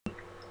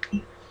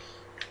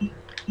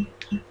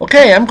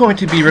Okay, I'm going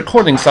to be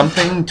recording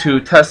something to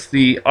test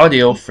the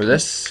audio for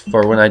this,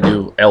 for when I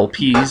do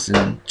LPs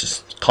and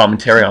just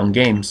commentary on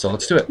games, so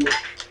let's do it.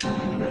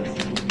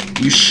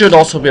 You should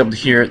also be able to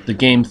hear the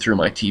game through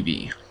my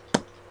TV,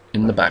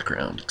 in the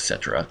background,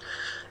 etc.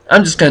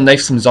 I'm just going to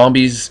knife some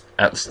zombies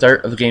at the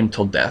start of the game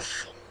till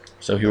death.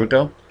 So here we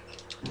go.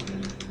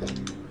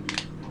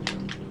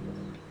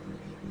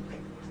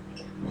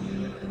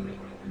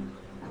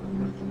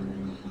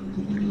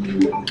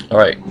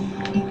 Alright.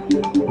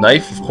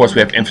 Knife, of course we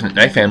have infinite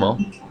knife ammo.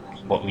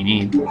 What we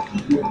need.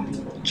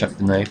 Check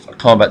the knife. A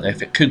combat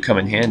knife, it could come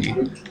in handy.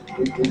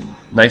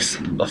 Knife's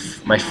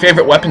my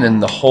favorite weapon in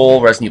the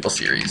whole Resident Evil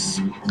series,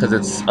 because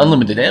it's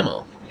unlimited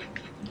ammo.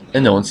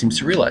 And no one seems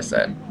to realize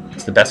that.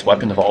 It's the best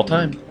weapon of all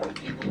time.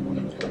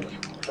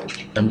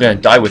 I'm gonna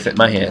die with it in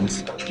my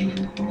hands.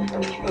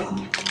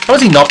 How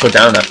does he not go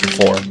down after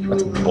 4?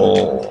 That's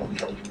bull.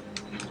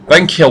 If I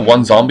can kill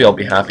one zombie, I'll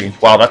be happy.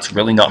 Wow, that's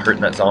really not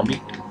hurting that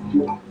zombie.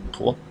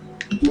 Cool.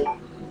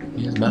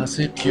 Here's my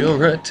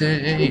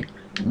security.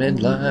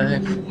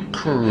 Midlife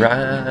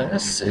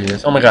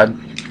crisis. Oh my god.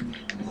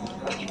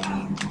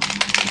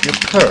 You're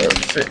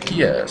perfect.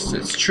 Yes,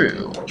 it's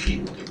true.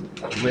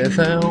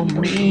 Without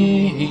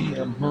me,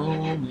 I'm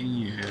only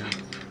you.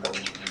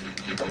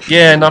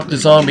 Yeah, knock the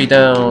zombie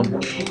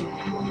down.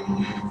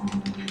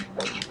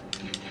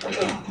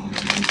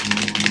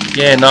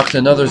 Yeah, knocked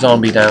another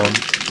zombie down.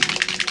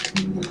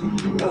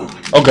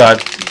 Oh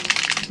god.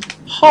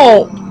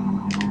 Halt!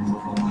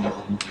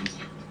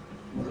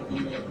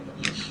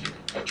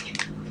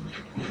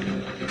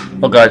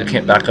 Oh god, I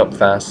can't back up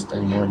fast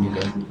anymore. I need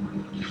to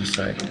just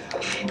like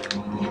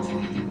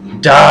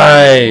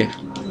die!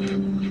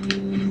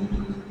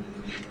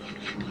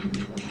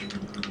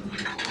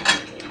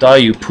 Die,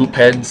 you poop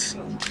heads.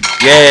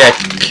 Yeah, I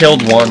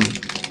killed one.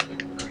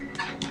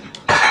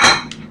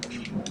 I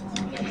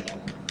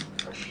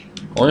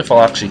wonder if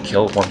I'll actually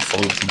kill one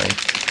full with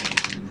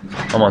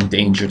knife. I'm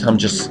endangered. I'm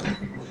just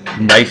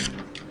knife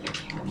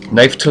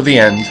to the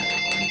end.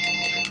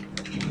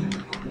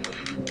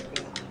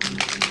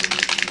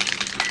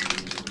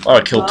 Oh,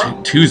 I killed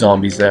two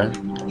zombies there.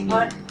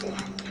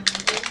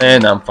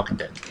 And now I'm fucking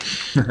dead.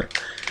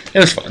 It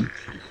was fun.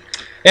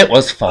 It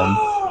was fun.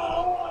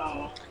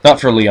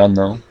 Not for Leon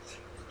though.